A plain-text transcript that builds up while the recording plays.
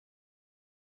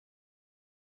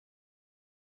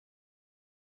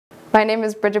My name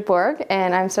is Bridget Borg,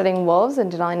 and I'm studying wolves in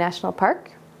Denali National Park.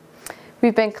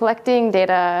 We've been collecting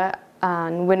data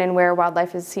on when and where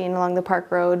wildlife is seen along the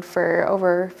park road for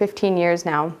over 15 years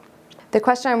now. The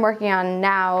question I'm working on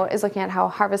now is looking at how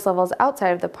harvest levels outside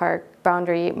of the park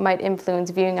boundary might influence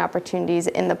viewing opportunities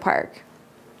in the park.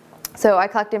 So I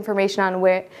collect information on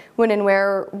when and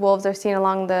where wolves are seen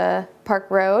along the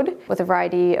park road with a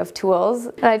variety of tools.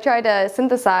 And I try to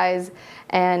synthesize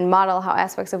and model how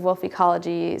aspects of wolf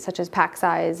ecology, such as pack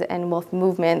size and wolf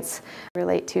movements,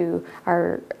 relate to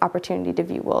our opportunity to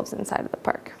view wolves inside of the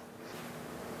park.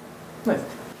 Nice.